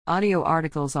Audio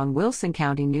articles on Wilson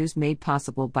County News made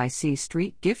possible by C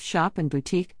Street Gift Shop and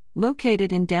Boutique,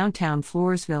 located in downtown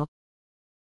Floresville.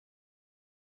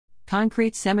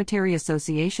 Concrete Cemetery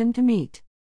Association to meet.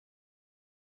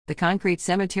 The Concrete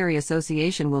Cemetery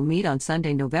Association will meet on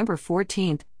Sunday, November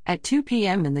 14th, at 2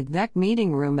 p.m. in the GVEC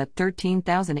Meeting Room at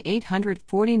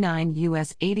 13,849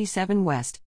 U.S. 87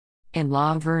 West, in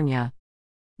La Vernia.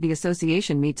 The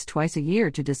association meets twice a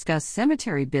year to discuss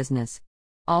cemetery business.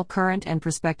 All current and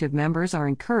prospective members are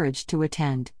encouraged to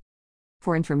attend.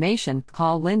 For information,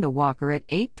 call Linda Walker at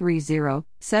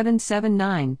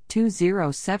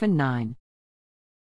 830-779-2079.